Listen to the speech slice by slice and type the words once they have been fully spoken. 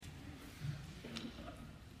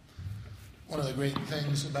One of the great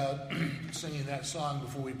things about singing that song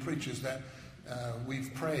before we preach is that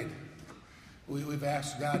we've prayed. We've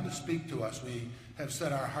asked God to speak to us. We have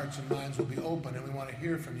said our hearts and minds will be open and we want to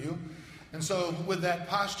hear from you. And so with that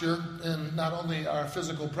posture, in not only our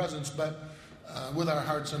physical presence, but with our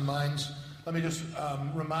hearts and minds, let me just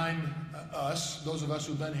remind us, those of us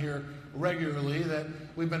who've been here regularly, that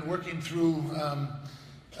we've been working through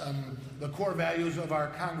the core values of our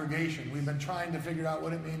congregation. We've been trying to figure out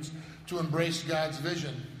what it means to embrace God's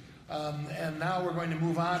vision. And now we're going to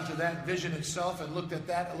move on to that vision itself and look at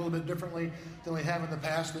that a little bit differently than we have in the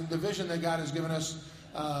past. The vision that God has given us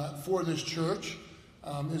for this church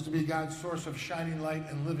is to be God's source of shining light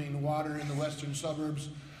and living water in the western suburbs,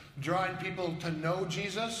 drawing people to know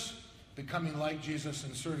Jesus, becoming like Jesus,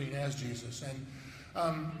 and serving as Jesus. And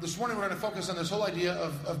this morning we're going to focus on this whole idea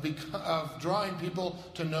of drawing people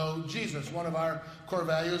to know Jesus. One of our core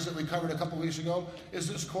values that we covered a couple weeks ago is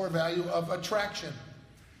this core value of attraction.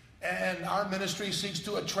 And our ministry seeks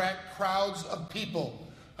to attract crowds of people,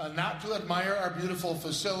 not to admire our beautiful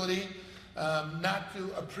facility, not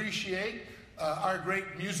to appreciate our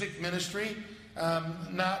great music ministry,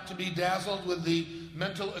 not to be dazzled with the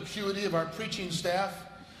mental acuity of our preaching staff,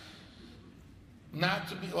 not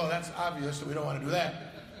to be, well, that's obvious that we don't want to do that,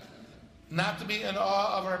 not to be in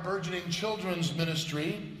awe of our burgeoning children's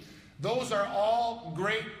ministry. Those are all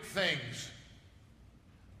great things,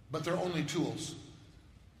 but they're only tools.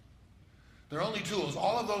 They're only tools.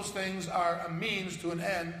 All of those things are a means to an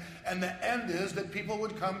end, and the end is that people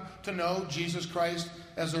would come to know Jesus Christ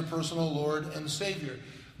as their personal Lord and Savior.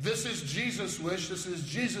 This is Jesus' wish. This is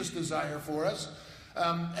Jesus' desire for us.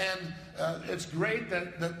 It's great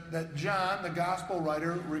that John, the gospel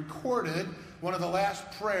writer, recorded one of the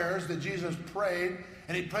last prayers that Jesus prayed,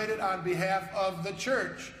 and he prayed it on behalf of the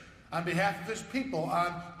church, on behalf of his people,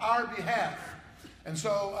 on our behalf. And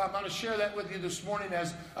so I'm going to share that with you this morning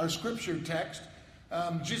as our scripture text.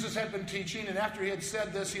 Jesus had been teaching, and after he had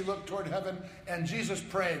said this, he looked toward heaven, and Jesus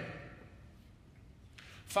prayed,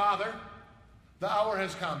 "Father, the hour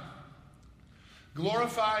has come.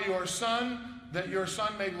 Glorify your Son, that your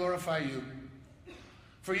Son may glorify you.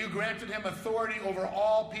 For you granted him authority over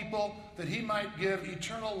all people, that he might give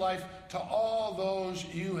eternal life to all those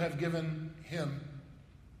you have given him.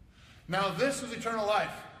 Now this is eternal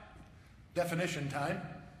life." Definition time.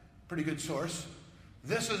 Pretty good source.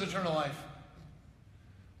 This is eternal life.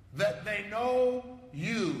 "That they know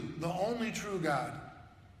you, the only true God,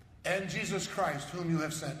 and Jesus Christ, whom you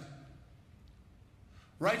have sent.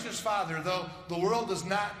 Righteous Father, though the world does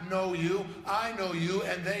not know you, I know you,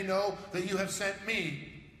 and they know that you have sent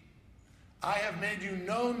me. I have made you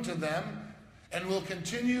known to them, and will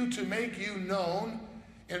continue to make you known,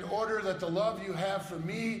 in order that the love you have for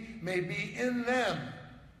me may be in them,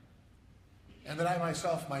 and that I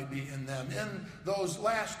myself might be in them." In those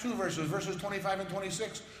last two verses, verses 25 and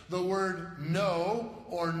 26, the word know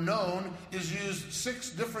or known is used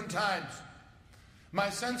 6 different times. My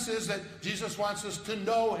sense is that Jesus wants us to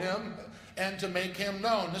know him and to make him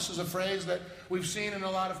known. This is a phrase that we've seen in a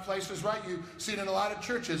lot of places, right? You see it in a lot of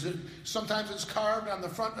churches. Sometimes it's carved on the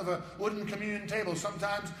front of a wooden communion table.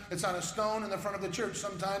 Sometimes it's on a stone in the front of the church.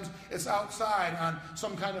 Sometimes it's outside on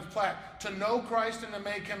some kind of plaque. To know Christ and to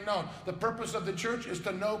make him known. The purpose of the church is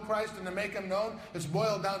to know Christ and to make him known. It's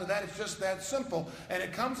boiled down to that. It's just that simple. And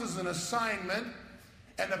it comes as an assignment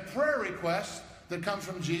and a prayer request that comes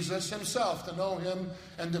from Jesus himself, to know him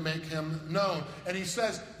and to make him known. And he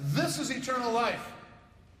says, this is eternal life.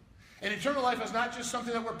 And eternal life is not just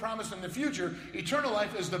something that we're promised in the future. Eternal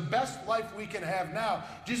life is the best life we can have now.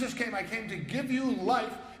 Jesus came, I came to give you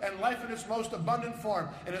life, and life in its most abundant form,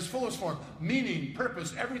 in its fullest form. Meaning,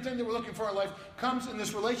 purpose, everything that we're looking for in life comes in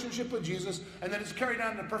this relationship with Jesus, and then it's carried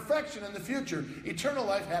on to perfection in the future. Eternal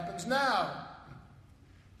life happens now.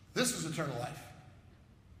 This is eternal life.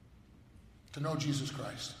 To know Jesus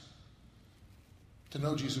Christ. To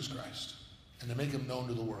know Jesus Christ. And to make him known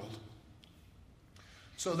to the world.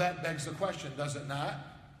 So that begs the question, does it not?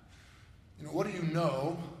 What do you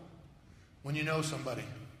know when you know somebody?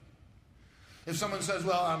 If someone says,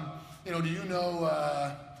 well, do you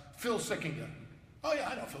know Phil Sickingham? Oh yeah,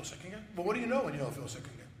 I know Phil Sickingham. Well, what do you know when you know Phil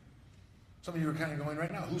Sickingham? Some of you are kind of going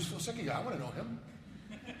right now, who's Phil Sickingham? I want to know him.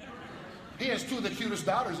 He has 2 of the cutest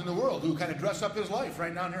daughters in the world who kind of dress up his life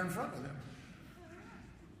right down here in front with him.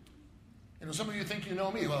 Some of you think you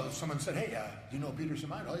know me. Well, if someone said, hey, do you know Peter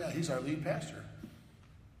Simon? Oh, yeah, he's our lead pastor.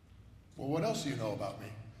 Well, what else do you know about me?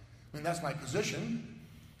 That's my position.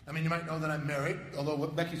 You might know that I'm married, although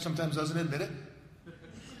Becky sometimes doesn't admit it.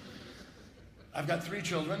 I've got 3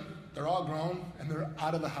 children. They're all grown, and they're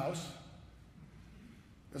out of the house.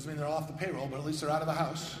 Doesn't mean they're off the payroll, but at least they're out of the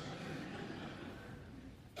house.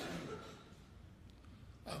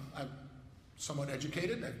 somewhat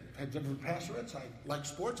educated. I've had different pastorates. I like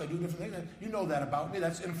sports. I do different things. You know that about me.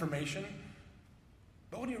 That's information.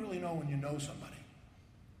 But what do you really know when you know somebody?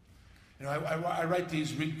 You know, I write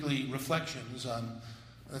these weekly reflections on,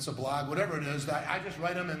 it's a blog, whatever it is. I just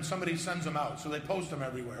write them and somebody sends them out. So they post them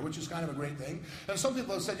everywhere, which is kind of a great thing. And some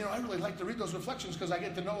people have said, you know, I really like to read those reflections because I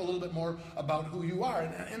get to know a little bit more about who you are.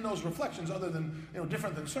 And in those reflections, other than, you know,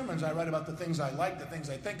 different than sermons, I write about the things I like, the things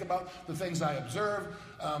I think about, the things I observe.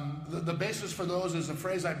 The basis for those is a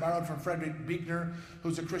phrase I borrowed from Frederick Buechner,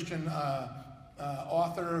 who's a Christian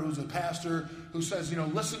author, who's a pastor, who says, you know,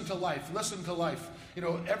 listen to life, listen to life. You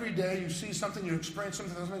know, every day you see something, you experience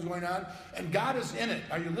something, something's going on, and God is in it.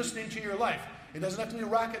 Are you listening to your life? It doesn't have to be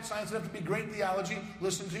rocket science, it doesn't have to be great theology.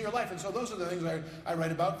 Listen to your life. And so those are the things I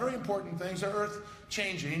write about. Very important things. They're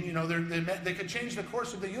earth-changing. You know, they could change the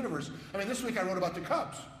course of the universe. I mean, this week I wrote about the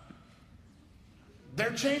Cubs.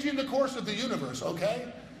 They're changing the course of the universe, okay?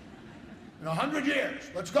 In 100 years,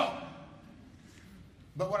 let's go.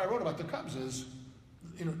 But what I wrote about the Cubs is,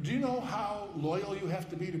 you know, do you know how loyal you have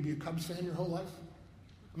to be a Cubs fan your whole life?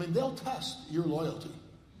 I mean, they'll test your loyalty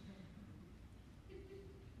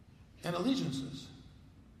and allegiances.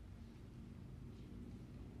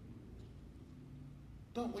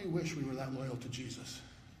 Don't we wish we were that loyal to Jesus?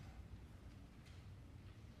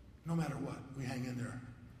 No matter what, we hang in there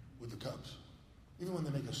with the Cubs, even when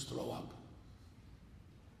they make us throw up.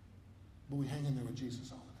 But we hang in there with Jesus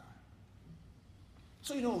all the time.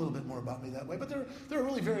 So you know a little bit more about me that way. But there are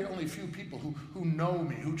really very only few people who know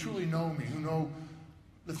me, who truly know me, who know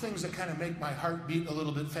the things that kind of make my heart beat a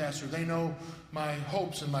little bit faster. They know my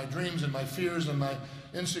hopes and my dreams and my fears and my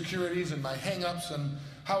insecurities and my hang-ups and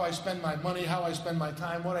how I spend my money, how I spend my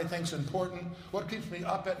time, what I think's important, what keeps me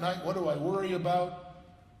up at night, what do I worry about.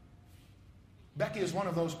 Becky is one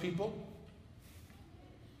of those people.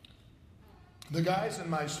 The guys in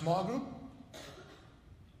my small group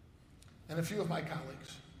and a few of my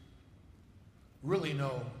colleagues really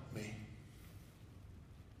know me.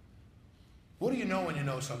 What do you know when you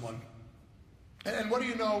know someone? And what do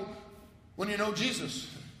you know when you know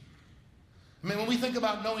Jesus? I mean, when we think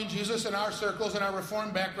about knowing Jesus in our circles, in our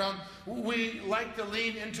Reformed background, we like to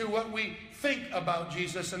lean into what we think about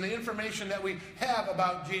Jesus and the information that we have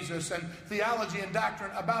about Jesus and theology and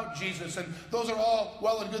doctrine about Jesus. And those are all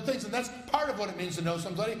well and good things. And that's part of what it means to know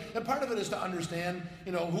somebody. And part of it is to understand,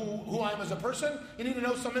 you know, who I am as a person. You need to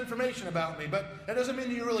know some information about me. But that doesn't mean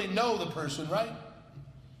that you really know the person, right?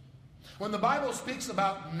 When the Bible speaks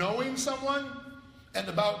about knowing someone and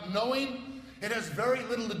about knowing, it has very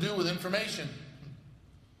little to do with information.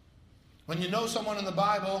 When you know someone in the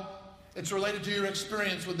Bible, it's related to your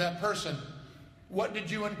experience with that person. What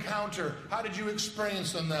did you encounter? How did you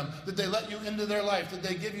experience them? Did they let you into their life? Did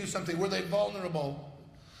they give you something? Were they vulnerable?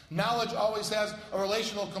 Knowledge always has a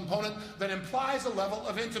relational component that implies a level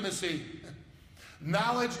of intimacy.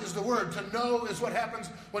 Knowledge is the word. To know is what happens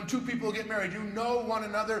when two people get married. You know one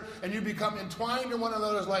another and you become entwined in one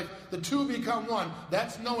another's life. The two become one.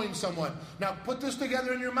 That's knowing someone. Now put this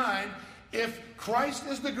together in your mind. If Christ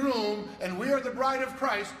is the groom and we are the bride of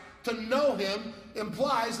Christ, to know him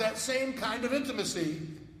implies that same kind of intimacy.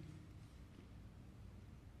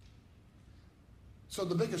 So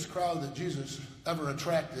the biggest crowd that Jesus ever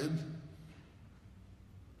attracted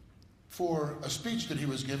for a speech that he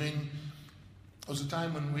was giving was a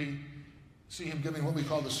time when we see him giving what we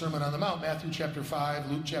call the Sermon on the Mount, Matthew chapter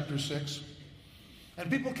 5, Luke chapter 6. And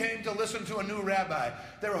people came to listen to a new rabbi.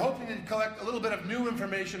 They were hoping to collect a little bit of new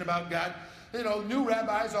information about God. You know, new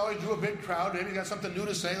rabbis always do a big crowd. Maybe he got something new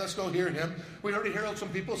to say. Let's go hear him. We already heard some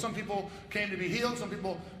people. Some people came to be healed. Some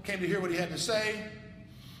people came to hear what he had to say.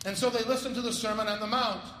 And so they listened to the Sermon on the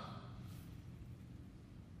Mount.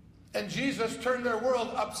 And Jesus turned their world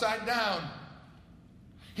upside down.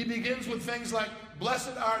 He begins with things like,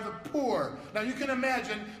 blessed are the poor. Now you can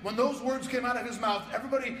imagine when those words came out of his mouth,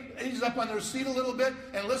 everybody eased up on their seat a little bit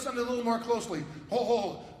and listened a little more closely.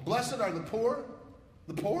 Blessed are the poor?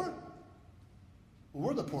 The poor? Well,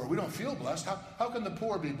 we're the poor. We don't feel blessed. How can the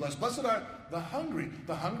poor be blessed? Blessed are the hungry.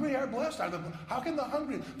 The hungry are blessed. How can the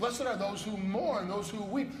hungry? Blessed are those who mourn, those who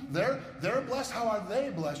weep. They're blessed. How are they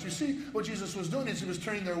blessed? You see, what Jesus was doing is he was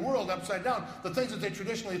turning their world upside down. The things that they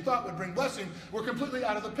traditionally thought would bring blessing were completely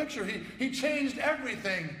out of the picture. He changed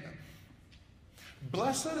everything.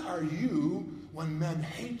 Blessed are you when men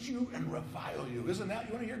hate you and revile you. Isn't that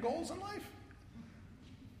one of your goals in life?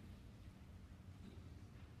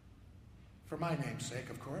 For my name's sake,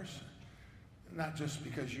 of course. Not just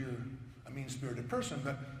because you're a mean-spirited person,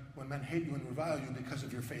 but when men hate you and revile you because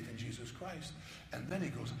of your faith in Jesus Christ. And then he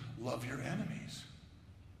goes, love your enemies.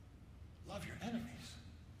 Love your enemies.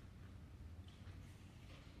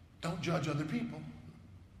 Don't judge other people.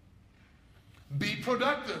 Be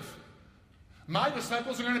productive. My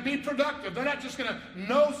disciples are going to be productive. They're not just going to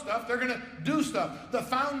know stuff, they're going to do stuff. The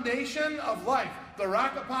foundation of life, the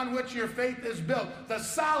rock upon which your faith is built, the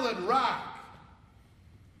solid rock,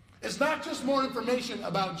 is not just more information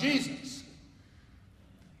about Jesus.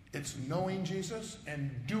 It's knowing Jesus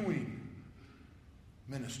and doing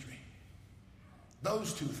ministry.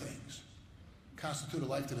 Those two things constitute a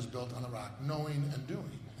life that is built on the rock, knowing and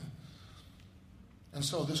doing. And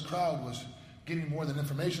so this crowd was getting more than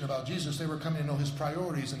information about Jesus. They were coming to know his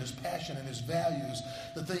priorities and his passion and his values,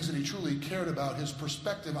 the things that he truly cared about, his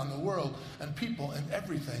perspective on the world and people and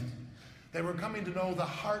everything. They were coming to know the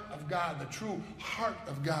heart of God, the true heart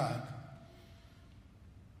of God.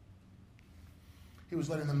 He was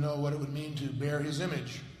letting them know what it would mean to bear his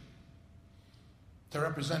image, to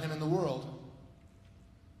represent him in the world.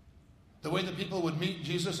 The way that people would meet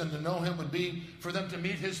Jesus and to know him would be for them to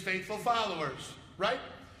meet his faithful followers, right?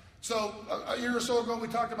 So a year or so ago we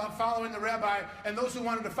talked about following the rabbi and those who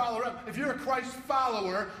wanted to follow him. If you're a Christ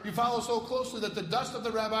follower, you follow so closely that the dust of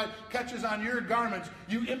the rabbi catches on your garments.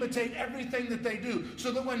 You imitate everything that they do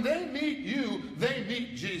so that when they meet you, they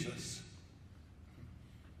meet Jesus.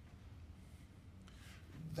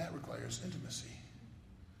 That requires intimacy.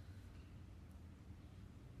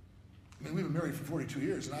 I mean, we've been married for 42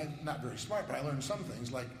 years, and I'm not very smart, but I learned some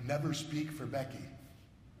things, like never speak for Becky.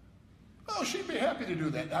 Oh, she'd be happy to do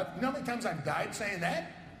that. You know how many times I've died saying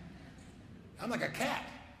that? I'm like a cat.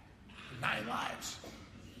 9 lives.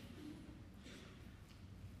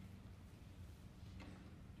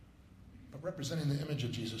 But representing the image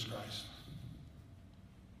of Jesus Christ.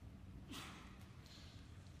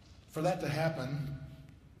 For that to happen,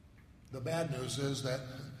 the bad news is that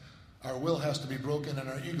our will has to be broken and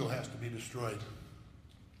our ego has to be destroyed.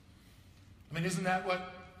 I mean, isn't that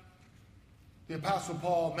what the Apostle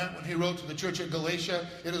Paul meant when he wrote to the church at Galatia?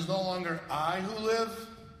 It is no longer I who live,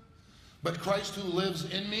 but Christ who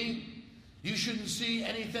lives in me. You shouldn't see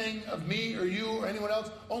anything of me or you or anyone else,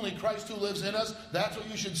 only Christ who lives in us. That's what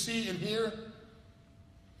you should see and hear.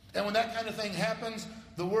 And when that kind of thing happens,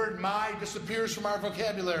 the word my disappears from our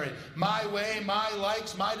vocabulary. My way, my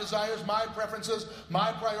likes, my desires, my preferences,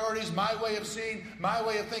 my priorities, my way of seeing, my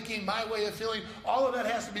way of thinking, my way of feeling. All of that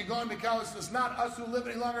has to be gone because it's not us who live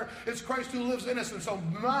any longer. It's Christ who lives in us. And so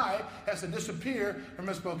my has to disappear from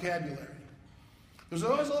this vocabulary. There's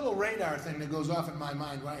always a little radar thing that goes off in my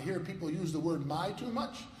mind when I hear people use the word my too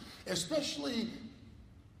much, especially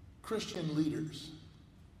Christian leaders.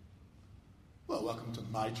 Well, welcome to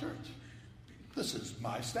my church. This is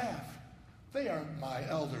my staff. They are my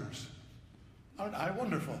elders. Aren't I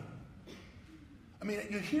wonderful? I mean,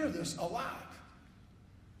 you hear this a lot.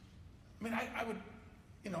 I mean, I would,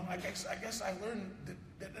 I guess I learned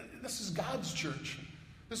that this is God's church.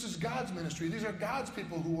 This is God's ministry. These are God's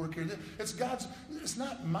people who work here. It's God's, it's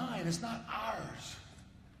not mine. It's not ours.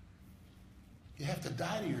 You have to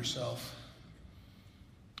die to yourself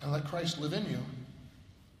and let Christ live in you.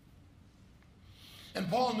 And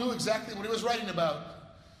Paul knew exactly what he was writing about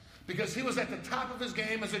because he was at the top of his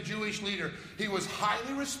game as a Jewish leader. He was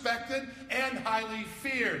highly respected and highly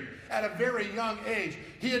feared at a very young age.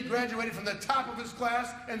 He had graduated from the top of his class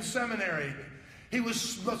in seminary. He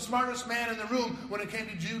was the smartest man in the room when it came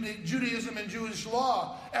to Judaism and Jewish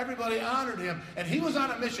law. Everybody honored him. And he was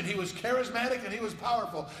on a mission. He was charismatic and he was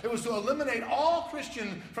powerful. It was to eliminate all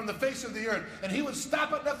Christian from the face of the earth. And he would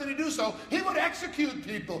stop at nothing to do so. He would execute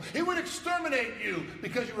people. He would exterminate you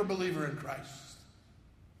because you were a believer in Christ.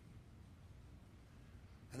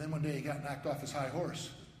 And then one day he got knocked off his high horse.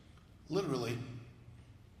 Literally.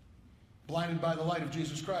 Blinded by the light of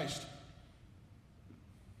Jesus Christ.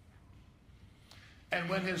 And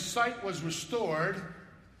when his sight was restored,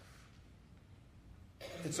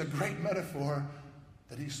 it's a great metaphor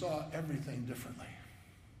that he saw everything differently.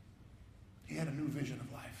 He had a new vision of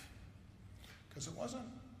life. Because it wasn't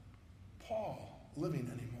Paul living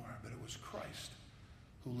anymore, but it was Christ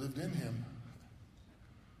who lived in him.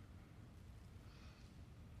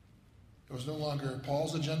 It was no longer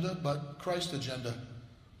Paul's agenda, but Christ's agenda.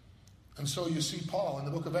 And so you see Paul in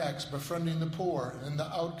the book of Acts befriending the poor and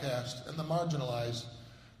the outcast and the marginalized,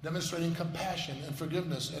 demonstrating compassion and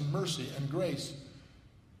forgiveness and mercy and grace.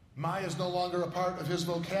 My is no longer a part of his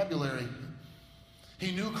vocabulary.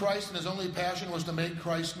 He knew Christ and his only passion was to make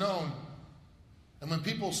Christ known. And when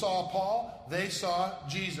people saw Paul, they saw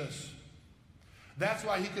Jesus. That's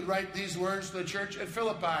why he could write these words to the church at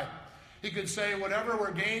Philippi. He could say, whatever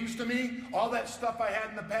were gains to me, all that stuff I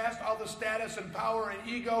had in the past, all the status and power and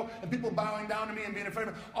ego and people bowing down to me and being afraid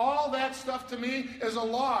of me, all that stuff to me is a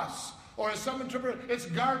loss. Or as some interpret it, it's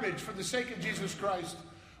garbage for the sake of Jesus Christ.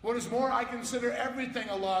 What is more, I consider everything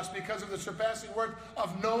a loss because of the surpassing worth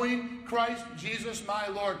of knowing Christ Jesus my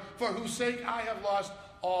Lord, for whose sake I have lost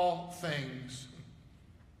all things.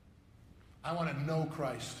 I want to know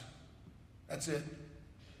Christ. That's it.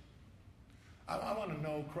 I want to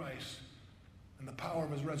know Christ and the power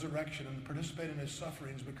of his resurrection and participate in his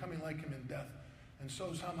sufferings, becoming like him in death, and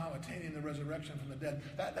so somehow attaining the resurrection from the dead.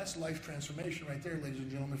 That's life transformation right there, ladies and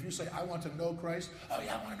gentlemen. If you say, I want to know Christ, oh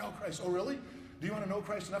yeah, I want to know Christ. Oh really? Do you want to know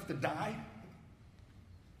Christ enough to die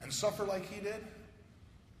and suffer like he did?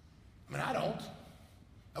 I mean, I don't.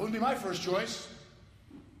 That wouldn't be my first choice.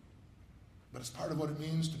 But it's part of what it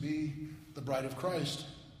means to be the bride of Christ.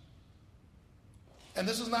 And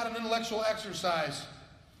this is not an intellectual exercise.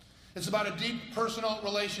 It's about a deep personal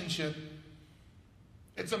relationship.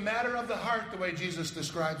 It's a matter of the heart, the way Jesus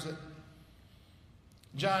describes it.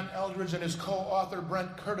 John Eldredge and his co-author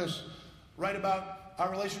Brent Curtis write about our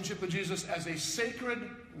relationship with Jesus as a sacred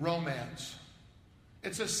romance.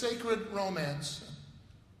 It's a sacred romance.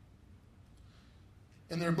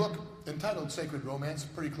 In their book entitled Sacred Romance,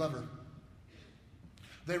 pretty clever,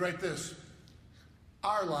 they write this: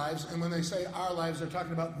 our lives, and when they say our lives, they're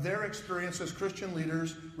talking about their experience as Christian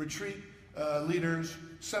leaders, retreat leaders,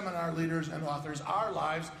 seminar leaders, and authors. Our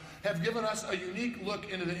lives have given us a unique look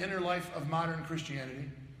into the inner life of modern Christianity.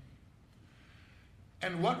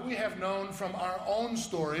 And what we have known from our own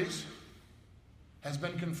stories has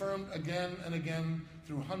been confirmed again and again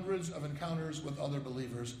through hundreds of encounters with other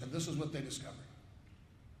believers. And this is what they discovered.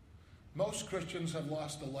 Most Christians have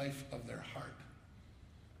lost the life of their heart,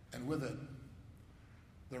 and with it,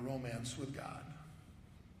 their romance with God.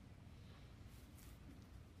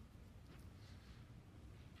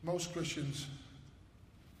 Most Christians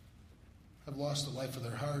have lost the life of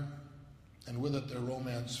their heart, and with it, their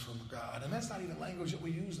romance from God. And that's not even language that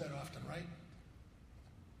we use that often, right?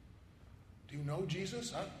 Do you know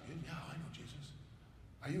Jesus? Yeah, I know Jesus.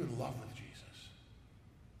 Are you in love with Jesus?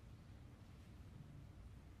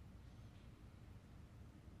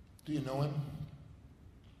 Do you know him?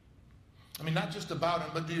 I mean, not just about him,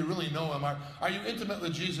 but do you really know him? Are you intimate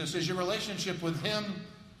with Jesus? Is your relationship with him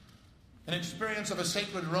an experience of a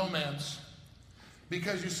sacred romance?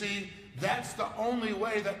 Because you see, that's the only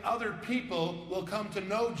way that other people will come to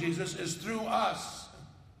know Jesus, is through us.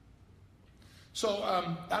 So,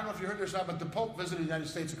 I don't know if you heard this or not, but the Pope visited the United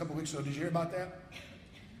States a couple weeks ago. Did you hear about that?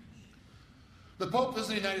 The Pope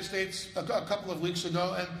visited the United States a couple of weeks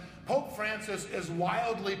ago, and Pope Francis is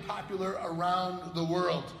wildly popular around the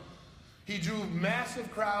world. He drew massive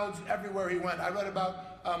crowds everywhere he went. I read about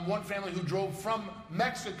one family who drove from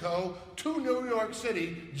Mexico to New York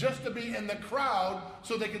City just to be in the crowd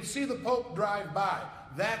so they could see the Pope drive by.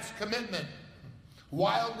 That's commitment.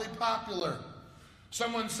 Wildly popular.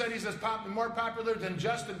 Someone said he's more popular than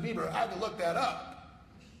Justin Bieber. I had to look that up.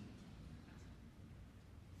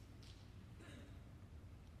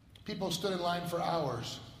 People stood in line for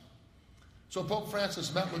hours. So Pope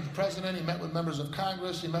Francis met with the president, he met with members of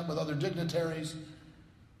Congress, he met with other dignitaries,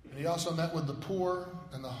 and he also met with the poor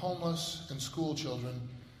and the homeless and school children.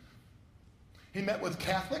 He met with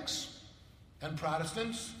Catholics and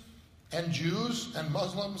Protestants and Jews and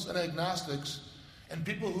Muslims and agnostics and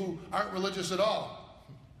people who aren't religious at all.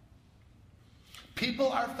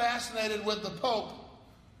 People are fascinated with the Pope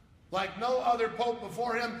like no other Pope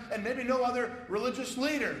before him, and maybe no other religious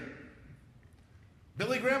leader.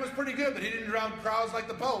 Billy Graham was pretty good, but he didn't draw crowds like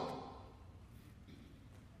the Pope.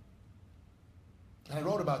 And I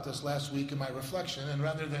wrote about this last week in my reflection, and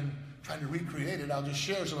rather than trying to recreate it, I'll just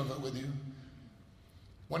share some of it with you.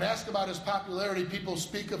 When asked about his popularity, people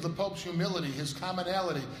speak of the Pope's humility, his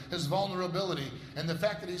commonality, his vulnerability, and the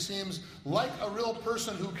fact that he seems like a real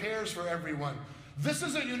person who cares for everyone. This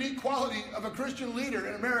is a unique quality of a Christian leader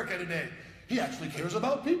in America today. He actually cares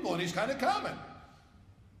about people, and he's kind of common.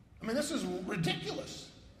 I mean, this is ridiculous.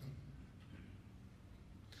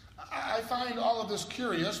 I find all of this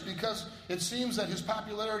curious because it seems that his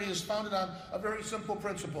popularity is founded on a very simple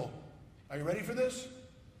principle. Are you ready for this?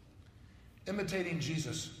 Imitating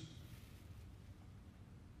Jesus.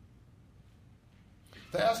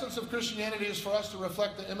 The essence of Christianity is for us to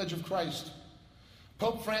reflect the image of Christ.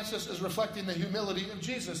 Pope Francis is reflecting the humility of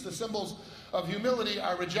Jesus. The symbols of humility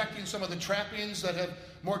are rejecting some of the trappings that have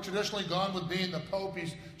more traditionally gone with being the Pope.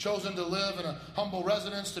 He's chosen to live in a humble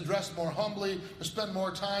residence, to dress more humbly, to spend more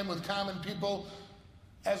time with common people,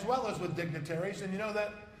 as well as with dignitaries. And you know,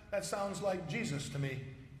 that sounds like Jesus to me.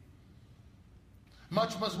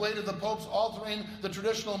 Much was weight of the Pope's altering the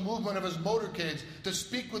traditional movement of his motorcades to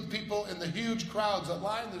speak with people in the huge crowds that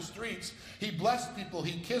lined the streets. He blessed people,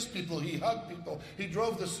 he kissed people, he hugged people. He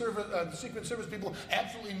drove the Secret Service people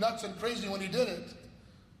absolutely nuts and crazy when he did it.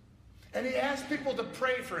 And he asked people to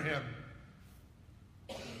pray for him.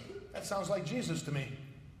 That sounds like Jesus to me.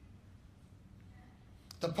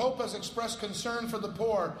 The Pope has expressed concern for the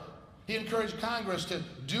poor. He encouraged Congress to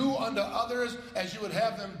do unto others as you would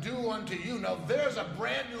have them do unto you. Now there's a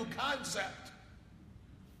brand new concept,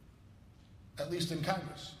 at least in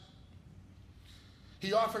Congress.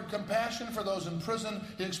 He offered compassion for those in prison.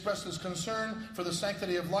 He expressed his concern for the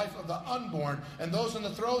sanctity of life of the unborn and those in the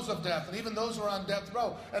throes of death, and even those who are on death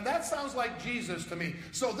row. And that sounds like Jesus to me.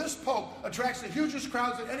 So this Pope attracts the hugest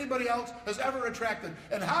crowds that anybody else has ever attracted.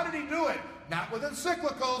 And how did he do it? Not with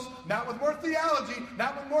encyclicals, not with more theology,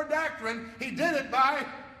 not with more doctrine. He did it by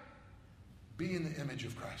being the image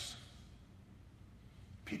of Christ.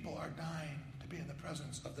 People are dying to be in the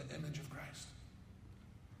presence of the image of Christ.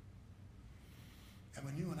 And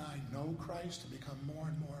when you and I know Christ and become more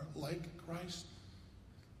and more like Christ,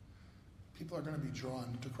 people are going to be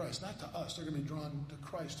drawn to Christ. Not to us. They're going to be drawn to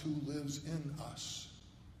Christ who lives in us.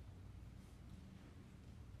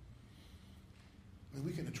 I mean,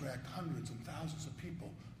 we can attract hundreds and thousands of people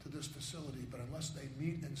to this facility, but unless they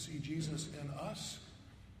meet and see Jesus in us,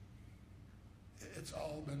 it's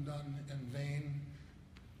all been done in vain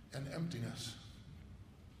and emptiness.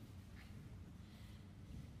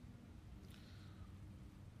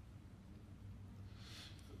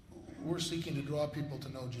 We're seeking to draw people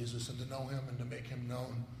to know Jesus and to know him and to make him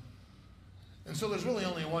known. And so there's really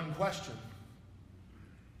only one question.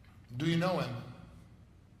 Do you know him?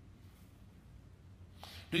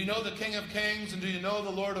 Do you know the King of Kings and do you know the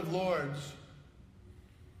Lord of Lords?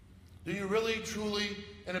 Do you really, truly,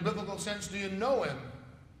 in a biblical sense, do you know him?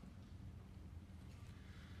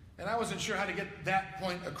 And I wasn't sure how to get that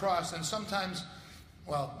point across, and sometimes,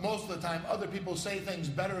 well, most of the time, other people say things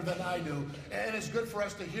better than I do. And it's good for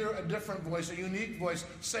us to hear a different voice, a unique voice,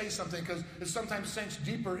 say something, because it sometimes sinks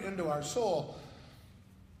deeper into our soul.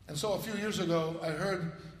 And so a few years ago, I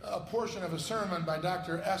heard a portion of a sermon by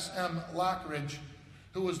Dr. S.M. Lockridge,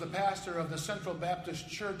 who was the pastor of the Central Baptist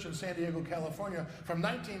Church in San Diego, California, from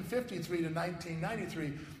 1953 to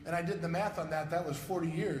 1993. And I did the math on that. That was 40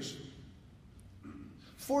 years.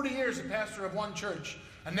 40 years a pastor of one church.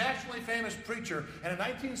 A nationally famous preacher. And in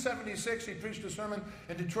 1976, he preached a sermon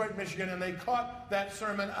in Detroit, Michigan, and they caught that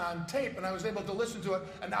sermon on tape, and I was able to listen to it.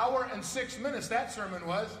 An hour and 6 minutes, that sermon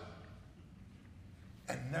was,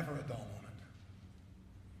 and never a dull moment.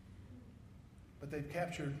 But they've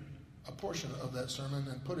captured a portion of that sermon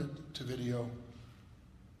and put it to video,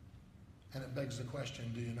 and it begs the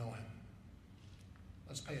question, do you know him?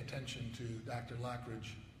 Let's pay attention to Dr.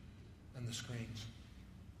 Lockridge and the screens.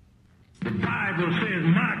 The Bible says,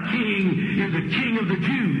 my king is the king of the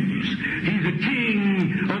Jews. He's the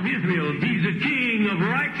king of Israel. He's the king of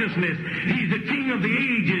righteousness. He's the king of the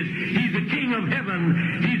ages. He's the king of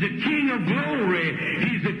heaven. He's the king of glory.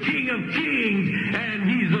 He's the king of kings. And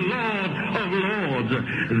he's the Lord of lords.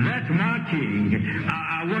 That's my king.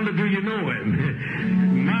 I wonder, do you know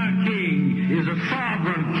him? My king is a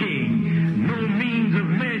sovereign king. No means of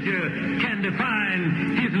measure can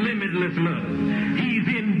define his limitless love. He's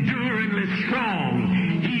enduringly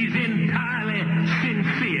strong. He's entirely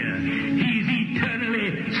sincere. He's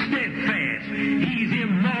eternally steadfast. He's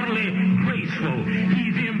immortally graceful.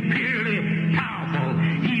 He's imperially powerful.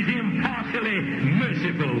 He's impartially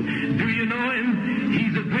merciful. Do you know him?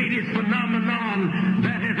 He's the greatest phenomenon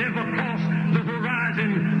that has ever crossed the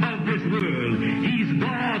horizon of this world. He's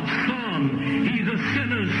God's Son. He's a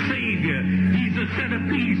sinner's Savior. He's the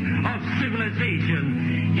centerpiece of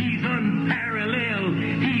civilization. He's unparalleled.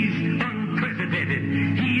 He's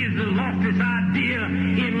unprecedented. He is the loftiest idea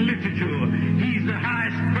in literature. He's the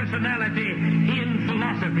highest personality in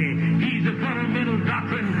philosophy. He's the fundamental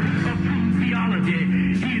doctrine of true theology.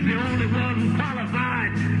 He's the only one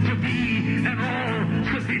qualified to be an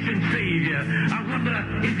all-sufficient Savior. I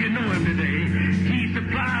wonder if you know him today. He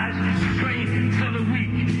supplies strength for the weak.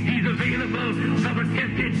 He's available for the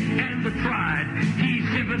tested and the tried. He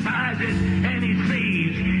sympathizes and he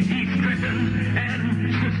saves. He strengthens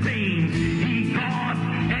and sustains. He guards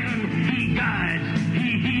and he guides.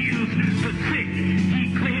 He heals the sick.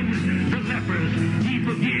 He cleanses the lepers. He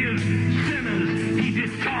forgives sinners. He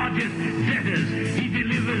discharges debtors. He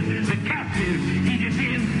delivers the captives. He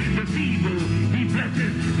defends the feeble. He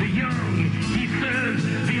blesses the young. He serves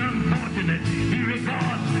the unfortunate. He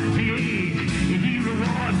regards the aged. He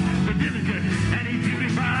rewards the diligent. And he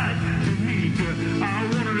purifies the meek. I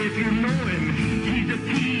wonder if you know him. He's the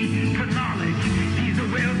key to knowledge. He's the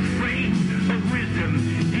wellspring of wisdom.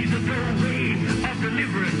 He's the doorway of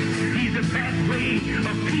deliverance. He's the pathway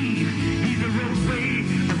of peace. He's the roadway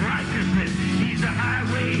of righteousness. He's the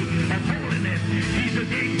highway of holiness. He's the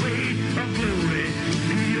gateway of glory.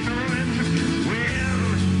 Do you know him?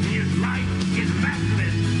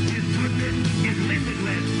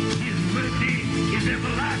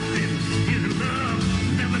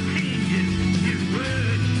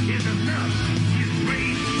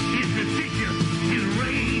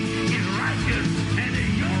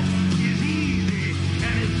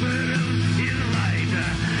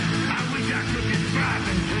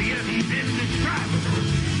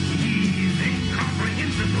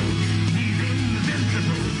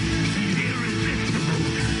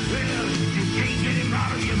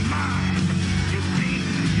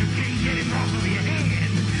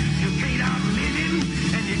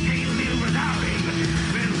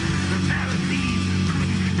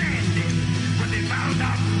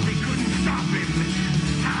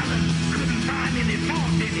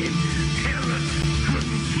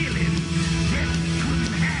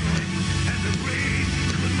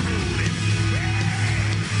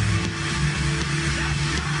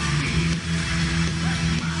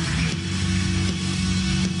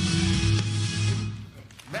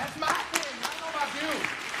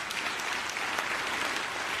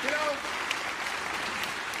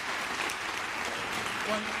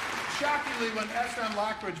 Shockingly, when S.M.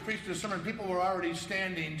 Lockridge preached his sermon, people were already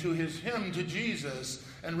standing to his hymn to Jesus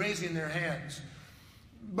and raising their hands.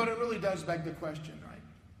 But it really does beg the question,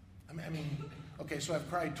 right? I mean, okay, so I've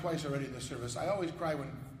cried twice already in this service. I always cry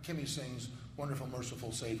when Kimmy sings Wonderful,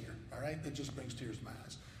 Merciful Savior, all right? It just brings tears to my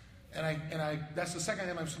eyes. And that's the second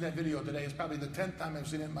time I've seen that video today. It's probably the 10th time I've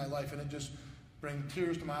seen it in my life, and it just brings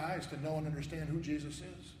tears to my eyes to know and understand who Jesus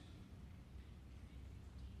is.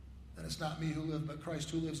 And it's not me who lives, but Christ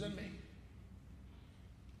who lives in me.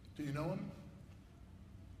 Do you know him?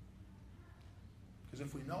 Because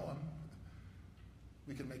if we know him,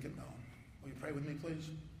 we can make it known. Will you pray with me, please?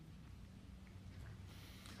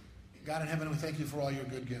 God in heaven, we thank you for all your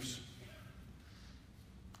good gifts.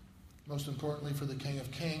 Most importantly, for the King of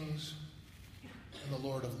Kings and the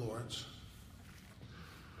Lord of Lords,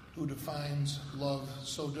 who defines love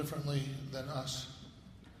so differently than us,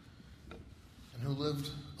 and who lived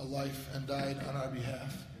a life and died on our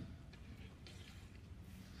behalf.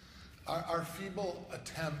 Our feeble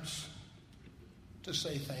attempts to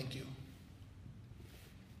say thank you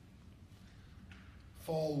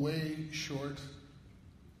fall way short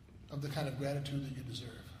of the kind of gratitude that you deserve.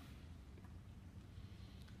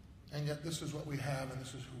 And yet this is what we have, and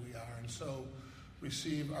this is who we are. And so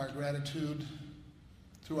receive our gratitude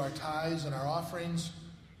through our tithes and our offerings,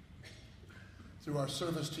 through our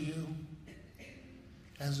service to you,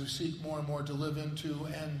 as we seek more and more to live into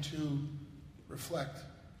and to reflect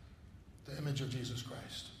the image of Jesus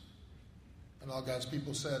Christ. And all God's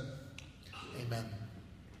people said, amen.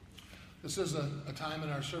 This is a time in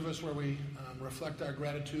our service where we reflect our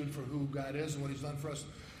gratitude for who God is and what he's done for us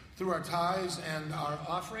through our tithes and our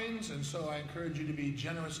offerings. And so I encourage you to be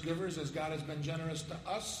generous givers as God has been generous to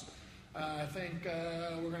us. I think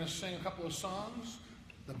we're going to sing a couple of songs.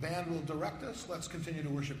 The band will direct us. Let's continue to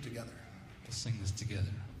worship together. Let's sing this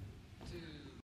together.